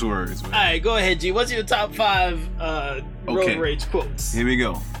curse words, man. All right, go ahead, G. What's your top 5 road rage quotes? Here we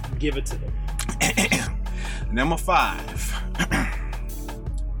go. Give it to them. Number 5.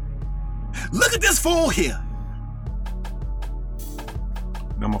 Look at this fool here.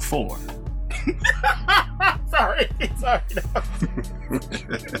 Number 4. Sorry. That's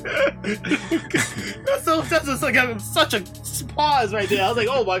just like such a pause right there. I was like,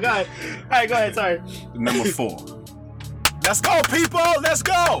 oh my God. All right, go ahead. Sorry. Number 4. Let's go, people. Let's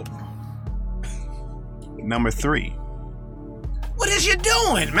go. Number 3. What is you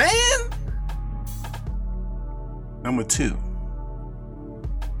doing, man? Number 2.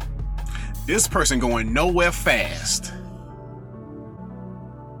 This person going nowhere fast.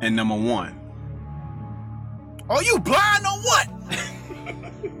 And number 1. Are you blind or what?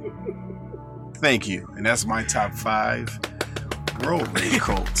 Thank you. And that's my top 5 road rage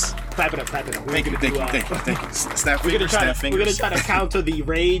quotes. Clap it up. Thank you. Snap We're fingers. gonna try to counter the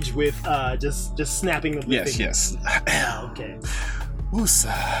rage with just snapping the fingers. Yes. Okay.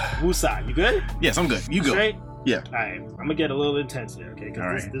 Woosah. You good? Yes, I'm good. You go. Straight? Yeah. All right. I'm gonna get a little intense here, okay?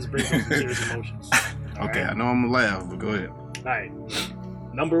 Because this brings up some serious emotions. Okay, right? I know I'm gonna laugh, but go ahead. All right.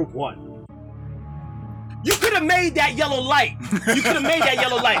 Number 1. You could have made that yellow light. You could have made that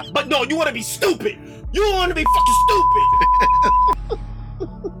yellow light. But no, you want to be stupid. You want to be fucking stupid.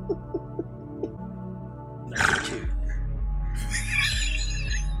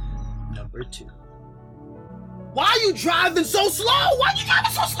 Number two. Why are you driving so slow? Why are you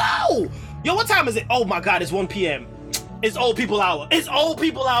driving so slow? Yo, what time is it? Oh my God, it's 1 p.m. It's old people hour. It's old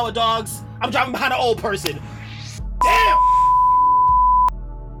people hour, dogs. I'm driving behind an old person. Damn.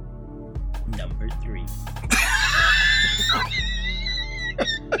 Number three.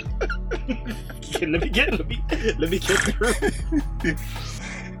 Let me get through.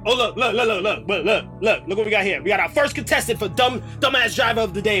 Oh, look what we got here. We got our first contestant for Dumbass Driver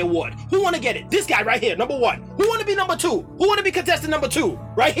of the Day award. Who want to get it? This guy right here, number one. Who want to be number two? Who want to be contestant number two?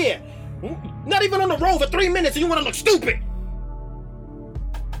 Right here. Not even on the road for 3 minutes and you want to look stupid.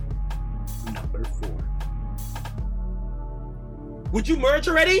 Number four. Would you merge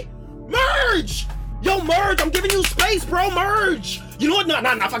already? Merge! Yo, merge! I'm giving you space, bro. Merge! You know what?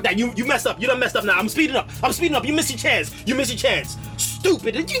 Nah, fuck that. You messed up. You done messed up now. I'm speeding up. You missed your chance.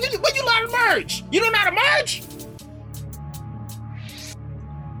 Stupid. When you learn to merge? You don't know how to merge?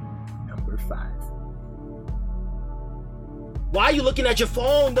 Number five. Why are you looking at your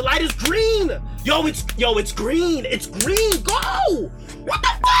phone? The light is green. Yo, it's green. It's green. Go! What the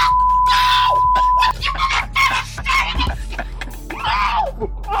fuck? Go!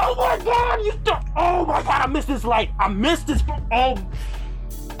 Oh my God! Oh my God! I missed this light. Oh.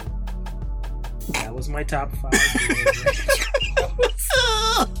 That was my top 5.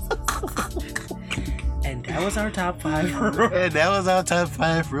 And that was our top 5. And that was our top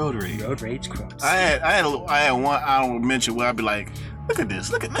 5 road rage. Road rage quotes. I had one I don't mention where I'd be like, look at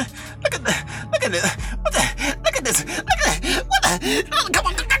this, look at this, what the, come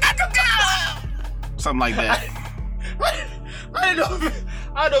on, something like that. I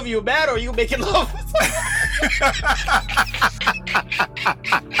don't know if you were mad or you making love.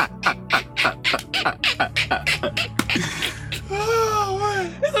 Oh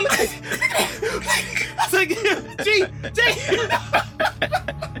man! It's like, G,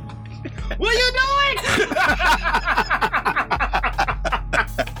 what are you doing?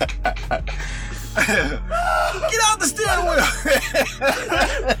 Get out the steering wheel!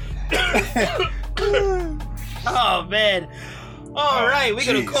 Oh man! All right, we're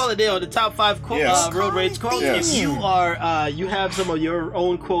gonna call it there on the top 5 road rage quotes. Yes. If you are, you have some of your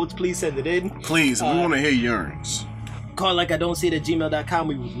own quotes, please send it in. Please, we want to hear yours. Call like I don't see it at gmail.com.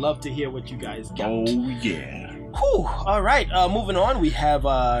 We would love to hear what you guys got. Oh yeah. Whew. All right, moving on. We have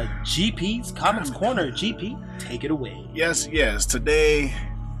GP's Comics Corner. GP, take it away. Yes. Today,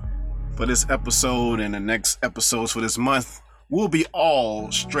 for this episode and the next episodes for this month, will be all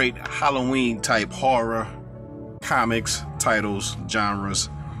straight Halloween type horror comics, titles, genres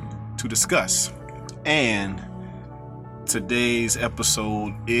to discuss. And today's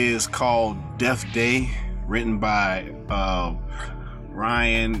episode is called Death Day, written by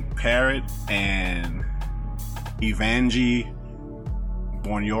Ryan Parrott and Evanji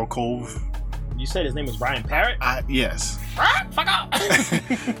Bornyakov. You said his name was Ryan Parrott? Yes. Fuck up!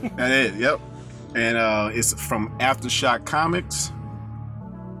 That is, yep. And it's from Aftershock Comics.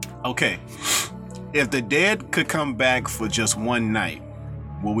 Okay. If the dead could come back for just one night,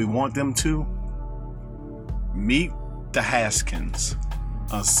 would we want them to? Meet the Haskins,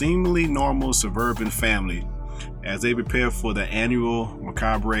 a seemingly normal suburban family, as they prepare for the annual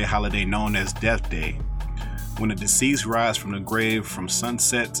macabre holiday known as Death Day, when the deceased rise from the grave from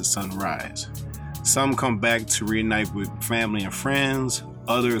sunset to sunrise. Some come back to reunite with family and friends,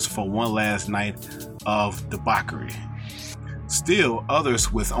 others for one last night of debauchery. Still,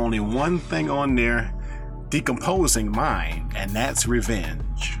 others with only one thing on their decomposing mind, and that's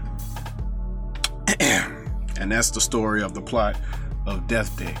revenge. And that's the story of the plot of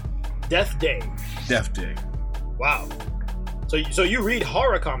Death Day. Death Day. Wow. So you read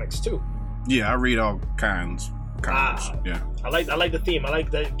horror comics too? Yeah, I read all kinds. Yeah. I like the theme. I like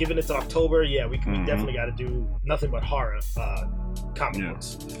that. Given it's October, yeah, we definitely got to do nothing but horror comic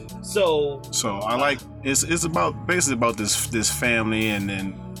books. So I like it's basically about this family, and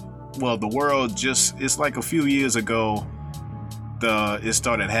then the world it's like a few years ago it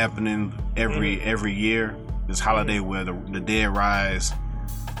started happening every year, this holiday where the dead rise,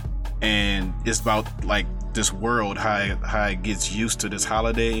 and it's about like this world how it gets used to this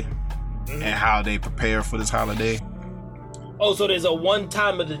holiday and how they prepare for this holiday. Oh, so there's a one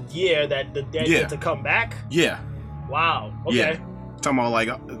time of the year that the dead get to come back? Yeah. Wow. Okay. Yeah. Talking about like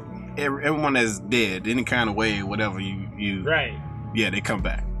everyone that's dead, any kind of way, whatever you right. Yeah, they come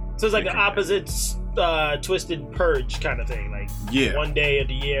back. So it's like the opposite twisted purge kind of thing, like one day of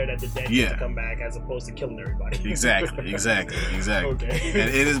the year that the dead get to come back, as opposed to killing everybody. Exactly. Okay. And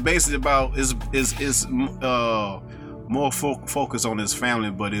it is basically about is more focused on his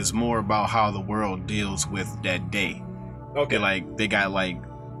family, but it's more about how the world deals with that day. Okay. They got like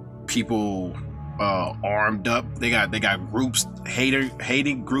people armed up. They got groups,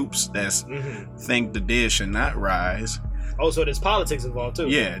 hating groups that's think the dead should not rise. Oh, so there's politics involved too.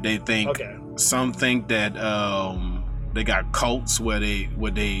 Yeah, they think. Okay. Some think that they got cults where they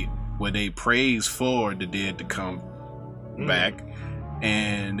praise for the dead to come back,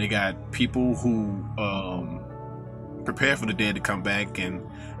 and they got people who prepare for the dead to come back and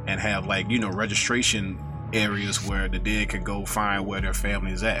have like registration areas where the dead can go find where their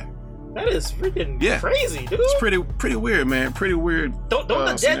family is at. That is freaking crazy, dude. It's pretty weird, man. Pretty weird. Don't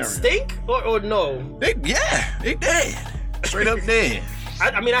the dead stink or no? They dead. Straight up dead.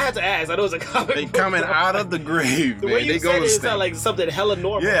 I mean, I had to ask. I know it's a comic. They coming out of the grave, the man. way you they said go it to sound like something hella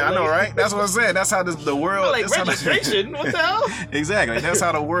normal. Yeah, I know, right? That's what I said. That's how the world. Like registration. What the hell? Exactly. That's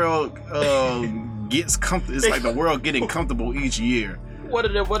how the world gets comfortable. It's like the world getting comfortable each year. What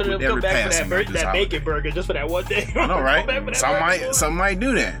did them come back for that bacon burger just for that one day? I know, right? Some might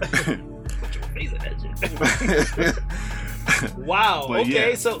do that. Put your face in that shit. Wow. But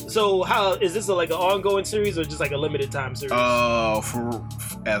okay. So how is this like an ongoing series or just like a limited time series? For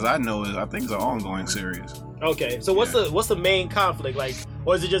as I know, I think it's an ongoing series. Okay. So what's the main conflict like,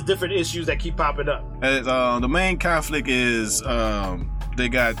 or is it just different issues that keep popping up? The main conflict is they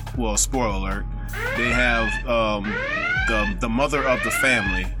got, well, spoiler alert. They have the mother of the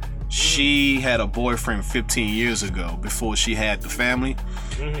family. She had a boyfriend 15 years ago before she had the family,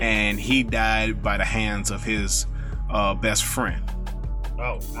 and he died by the hands of his best friend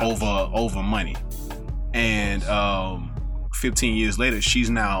over money. And 15 years later, she's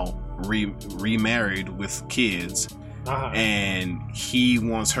now remarried with kids, and he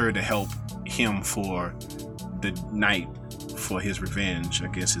wants her to help him for the night for his revenge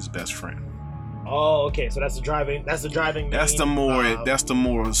against his best friend. Oh, okay. So that's the driving. That's the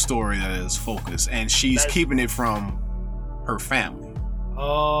more story that is focused, and she's keeping it from her family.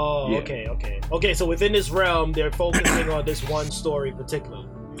 Oh, yeah. Okay. So within this realm, they're focusing on this one story particularly.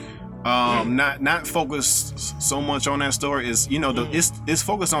 Not focused so much on that story. Is it's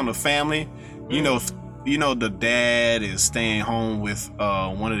focused on the family. You know, the dad is staying home with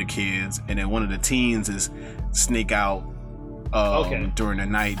one of the kids, and then one of the teens is sneak out during the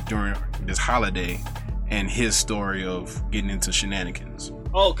night during this holiday, and his story of getting into shenanigans.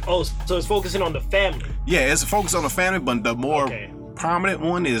 Oh, so it's focusing on the family. Yeah, it's focused on the family, but the more prominent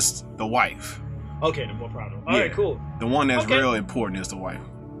one is the wife. Okay, the more prominent. All right, cool. The one that's real important is the wife.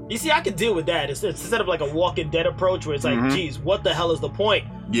 You see, I could deal with that. It's instead of like a Walking Dead approach where it's like, geez, what the hell is the point?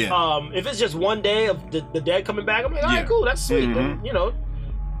 Yeah. If it's just one day of the dead coming back, I'm like, all right, cool, that's sweet. And,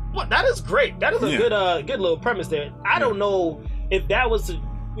 what, that is great. That is a good little premise there. I don't know if that was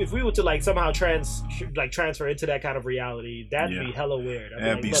if we were to like somehow transfer into that kind of reality, that'd be hella weird.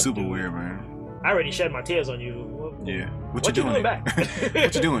 That'd be super weird, man. I already shed my tears on you. What you doing back?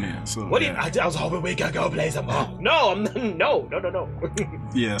 What you doing here? So, I was hoping we could go play some ball. No.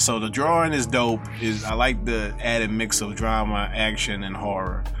 Yeah, so the drawing is dope. I like the added mix of drama, action, and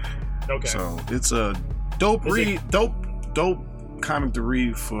horror. Okay. So it's a dope dope comic to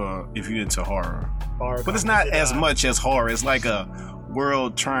read for if you're into horror. But it's not as much as horror. It's like a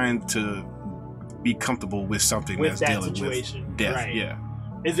world trying to be comfortable with something that's dealing with death. Right. Yeah.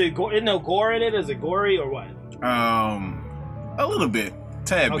 Is it no gore in it? Is it gory or what? A little bit,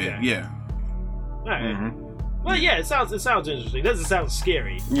 tad bit, yeah. All right. Well, yeah, it sounds interesting. It doesn't sound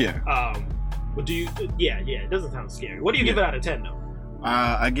scary. Yeah. But do you? Yeah, it doesn't sound scary. What do you give it out of 10 though?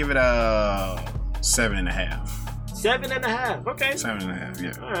 I give it a 7.5. 7.5. Okay. 7.5.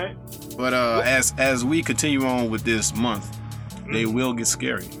 Yeah. All right. But as we continue on with this month, they will get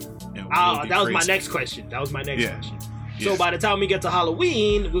scary. That was my next question. Question. So by the time we get to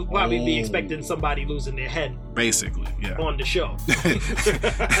Halloween, we'll probably be expecting somebody losing their head. Basically, yeah. On the show.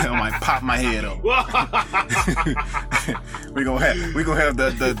 I might pop my head off. we gonna have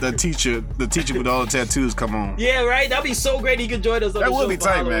the teacher with all the tattoos come on. Yeah, right. That'd be so great. He could join us on the show. That would be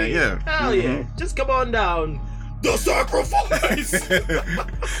tight, man. Yeah. Hell yeah. Just come on down. The sacrifice.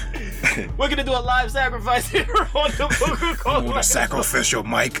 We're gonna do a live sacrifice here on the Coca-Cola. On a sacrificial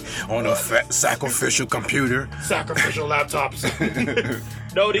mic, on a sacrificial computer. Sacrificial laptops.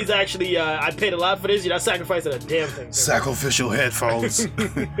 No, these actually, I paid a lot for this. You're not sacrificing a damn thing. Sacrificial headphones.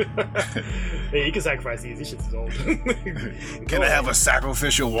 Hey, you can sacrifice these. This shit is old. Can I have a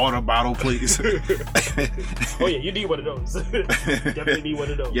sacrificial water bottle, please? Oh yeah, you need one of those. Definitely need one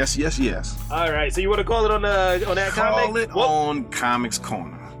of those. Yes. All right, so you want to call it on that comic? Call it on Comics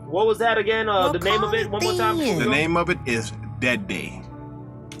Corner. What was that again? The name of it one more time? The name of it is Dead Day.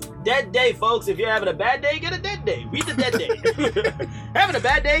 Dead Day, folks. If you're having a bad day, get a dead day. Read the Dead Day. Having a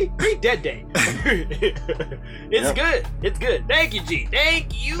bad day, read Dead Day. It's good. It's good. Thank you, G.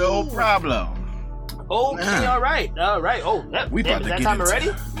 Thank you. No problem. Okay, all right. Oh, We about is to that get time into,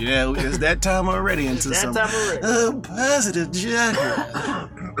 already? Yeah, it's that time already. Into That some time already. positive chakra.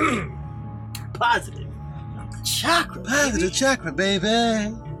 Positive chakra. Positive chakra,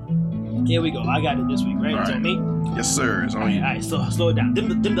 baby. Here we go. I got it this week, right? It's on me. Yes, sir. It's on you. All right, slow it down. Dim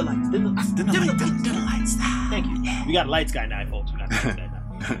the lights. Dim the lights. Thank you. We got a lights guy now, folks. We got a lights guy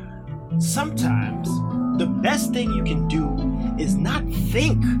now. Sometimes the best thing you can do is not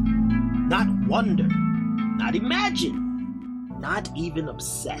think, not wonder, not imagine, not even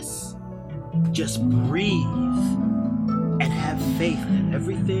obsess. Just breathe and have faith that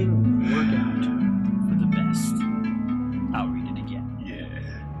everything will work out for the best. I'll read it again. Yeah.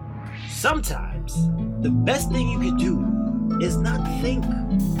 Sometimes the best thing you can do is not think,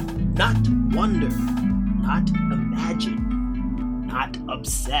 not wonder, not imagine, not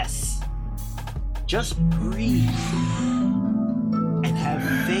obsess. Just breathe and have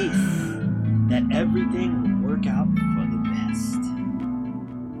faith that everything will work out for the best.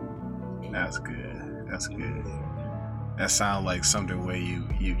 That's good. That's good. That sounds like something where you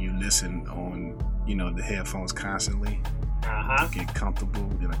listen on, the headphones constantly. Get comfortable,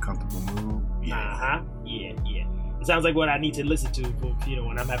 in a comfortable mood. Yeah. Yeah. It sounds like what I need to listen to for,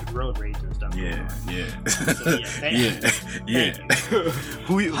 when I'm having road rage and stuff. Yeah. So, yeah.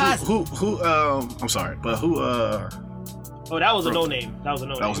 Who? I'm sorry, but who? Oh, that was a no name. That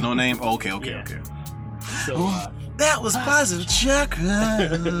was no name. Okay. So that was positive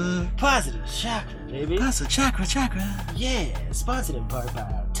chakra. Positive chakra, baby. Positive chakra. Yeah, sponsored in part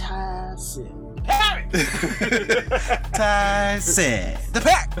by Tyson the Parrot. Tyson the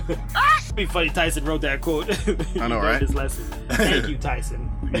Pack. It'd be funny Tyson wrote that quote. I know, right? His lesson. Thank you,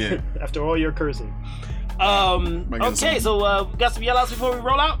 Tyson. Yeah. After all your cursing. Okay, so got some yellouts before we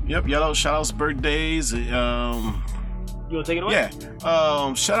roll out? Yep, yellow shout-outs, birthdays. You want to take it away?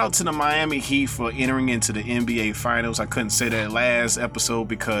 Yeah. Shout out to the Miami Heat for entering into the NBA Finals. I couldn't say that last episode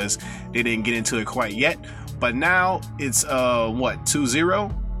because they didn't get into it quite yet. But now it's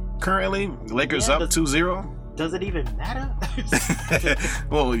 2-0 currently. Lakers up 2-0. Does it even matter?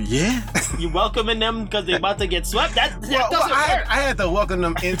 Well, yeah. You welcoming them because they're about to get swept? That doesn't I had to welcome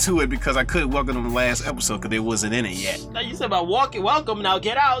them into it because I couldn't welcome them last episode because they wasn't in it yet. Now you said about welcome, now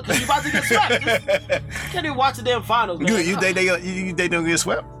get out because you're about to get swept. Can't even watch the damn finals, man. You think they don't get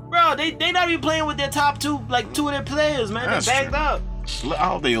swept? Bro, they not even playing with their top two of their players, man. That's they bagged true. up. I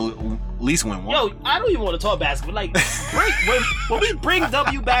hope they at least win one. Yo, I don't even want to talk basketball. Like, when we bring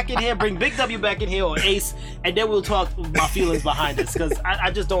W back in here, bring Big W back in here or Ace, and then we'll talk my feelings behind this because I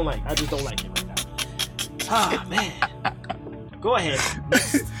just don't like. I just don't like it right now. Ah, man. Go ahead.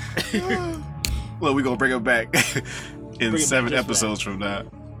 Well, we're gonna bring it back in 7 episodes from now.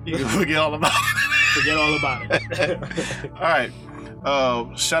 Forget all about it. Forget all about it. All right.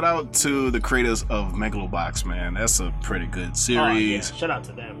 Shout out to the creators of Megalobox, man. That's a pretty good series. Oh, yeah. Shout out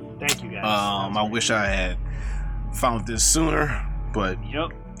to them. Thank you guys. I wish I had found this sooner, but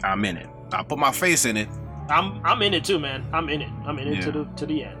I'm in it. I put my face in it. I'm in it too, man. I'm in it to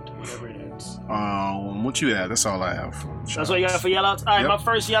the end, whenever it ends. What you have? That's all I have for. That's what you got for yellouts. All right, my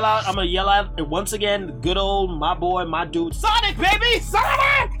first yellout. I'm gonna yell out once again. Good old my boy, my dude, Sonic, baby,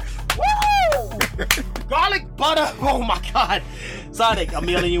 Sonic. Woo! Garlic butter. Oh my God, Sonic, I'm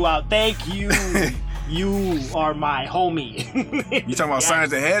yelling you out. Thank you. You are my homie. You talking about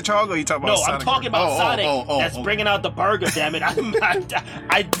Sonic the Hedgehog, or you talking about? No, Sonic? I'm talking about Sonic. That's bringing out the burger. Damn it!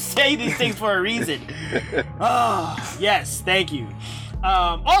 I say these things for a reason. Oh, yes, thank you.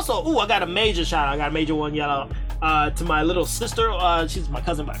 Also, I got a major shout out. I got a major one yellow to my little sister. She's my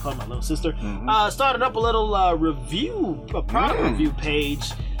cousin, but I call her my little sister. Started up a little product review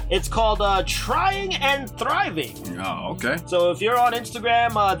page. It's called Trying and Thriving. Oh, okay. So if you're on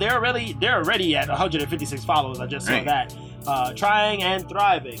Instagram, they're already at 156 followers. I just saw that. Trying and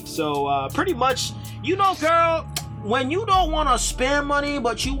Thriving. So pretty much, girl, when you don't want to spend money,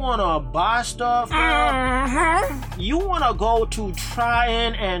 but you want to buy stuff, girl, you want to go to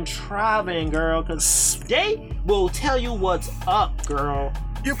Trying and Thriving, girl, because they will tell you what's up, girl.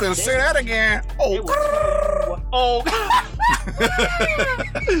 You can say that again. They will tell you what- oh.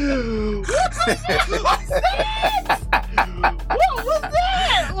 What was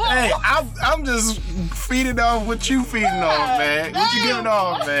that? What? Hey, I'm just feeding off what you feeding off, man. What you giving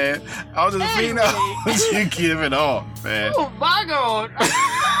off, man? I'm just feeding off what you giving off, man. Oh my God!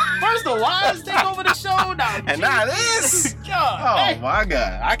 First the wives take over the show now, And now this. God, Oh hey. my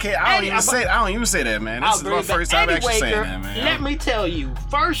God! I don't even say that, man. This is my first time actually saying girl, that, man. Let me tell you.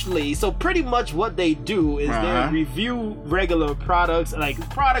 Firstly, so pretty much what they do is they review regular products, like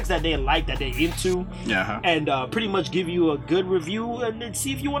products that they like, that they're into, and pretty much give you a good review and then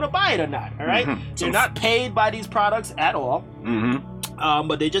see if you want to buy it or not. All right? They're not paid by these products at all.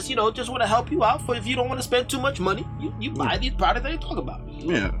 But they just want to help you out for if you don't want to spend too much money. You buy these products that they talk about.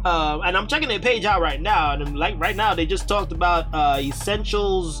 Yeah. And I'm checking their page out right now, and right now they just talked about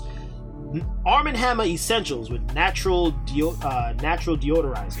essentials, Arm & Hammer Essentials with natural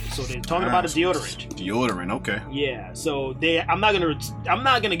deodorizer. So they're talking about a deodorant. Deodorant, okay. Yeah. So I'm not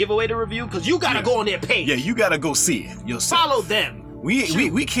gonna give away the review because you gotta go on their page. Yeah, you gotta go see it yourself. Follow them.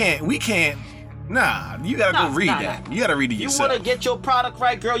 We can't. Nah, you gotta go read that. You gotta read it yourself. You wanna get your product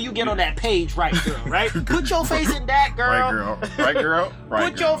right, girl? You get on that page, right, girl? Right? Put your face in that, girl. Right, girl. Right, girl.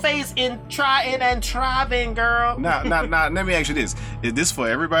 Right, Put your face in Trying and Thriving, girl. Nah. Let me ask you this: is this for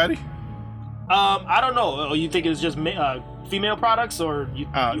everybody? I don't know. You think it's just female products, or you?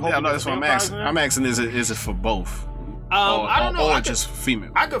 Yeah, no, that's what I'm asking. I'm asking: is it for both? I don't know. Or just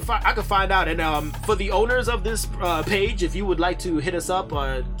female. I could find out. And for the owners of this page, if you would like to hit us up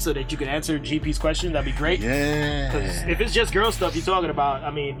so that you can answer GP's question, that'd be great. Yeah. Because if it's just girl stuff you're talking about,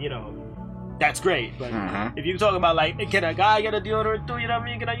 I mean, that's great. But if you're talking about like, can a guy get a deodorant too? You know what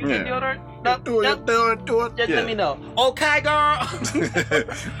I mean? Can I use a deodorant? No, do it. Just let me know. Okay, girl.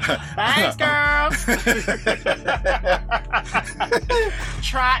 Thanks, girl.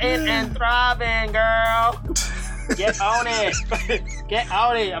 Trying and Thriving, girl. Get on it. Get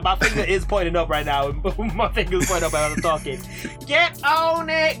on it. My finger is pointing up right now. My finger's pointing up as I'm talking. Get on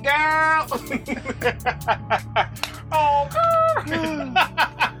it, girl. Oh, girl.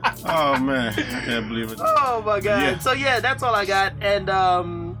 Oh man, I can't believe it. Oh my God. Yeah. So yeah, that's all I got. And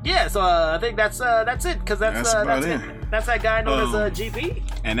so I think that's it, because that's it. That's that guy known as GP.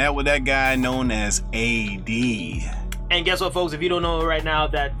 And that guy known as AD. And guess what, folks? If you don't know right now,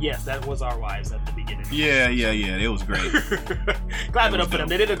 that was our wives at the beginning. Yeah. It was great. Clap it up for them.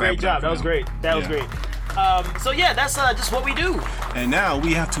 They did a great job. That was great. That was great. So yeah, that's just what we do. And now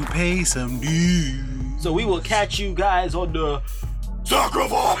we have to pay some dues. So we will catch you guys on the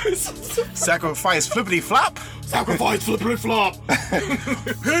Sacrifice flippity flop. Sacrifice flippity flop.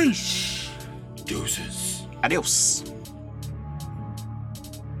 Peace. Deuces. Adios.